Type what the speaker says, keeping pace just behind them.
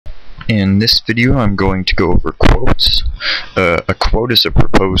In this video, I'm going to go over quotes. A quote is a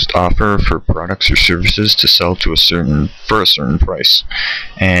proposed offer for products or services to sell to for a certain price,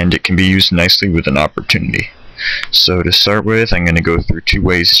 and it can be used nicely with an opportunity. So to start with, I'm going to go through two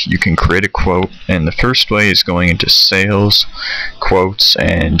ways you can create a quote, and the first way is going into Sales, Quotes,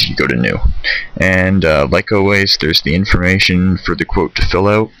 and you go to New. And like always, there's the information for the quote to fill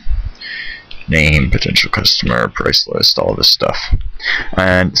out. Name, potential customer, price list, all this stuff.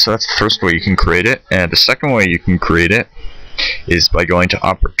 And so that's the first way you can create it. And the second way you can create it is by going to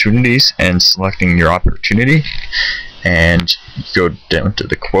Opportunities and selecting your opportunity, and you go down to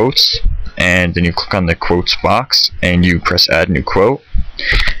the quotes, and then you click on the quotes box and you press Add New Quote.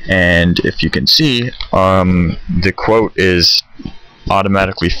 And if you can see, the quote is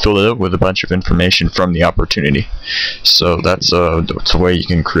automatically filled out with a bunch of information from the opportunity. So that's a way you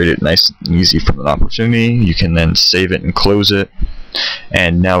can create it nice and easy from an opportunity. You can then save it and close it,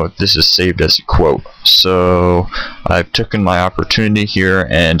 and now this is saved as a quote. So I've taken my opportunity here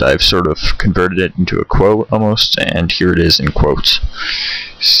and I've sort of converted it into a quote almost, and here it is in quotes.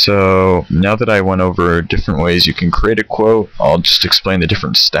 So now that I went over different ways you can create a quote, I'll just explain the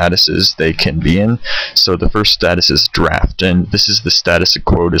different statuses they can be in. So the first status is draft, and this is the status a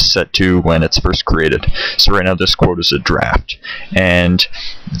quote is set to when it's first created. So right now this quote is a draft, and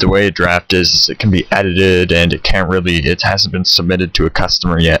the way a draft is it can be edited, and it hasn't been submitted to a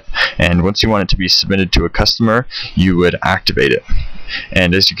customer yet. And once you want it to be submitted to a customer, you would activate it.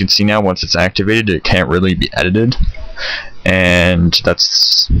 And as you can see now, once it's activated, it can't really be edited. And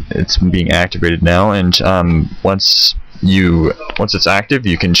it's being activated now, and once it's active,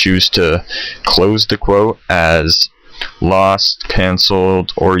 you can choose to close the quote as lost,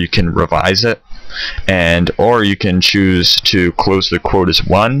 cancelled, or you can revise it, or you can choose to close the quote as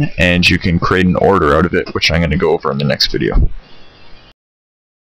one, and you can create an order out of it, which I'm going to go over in the next video.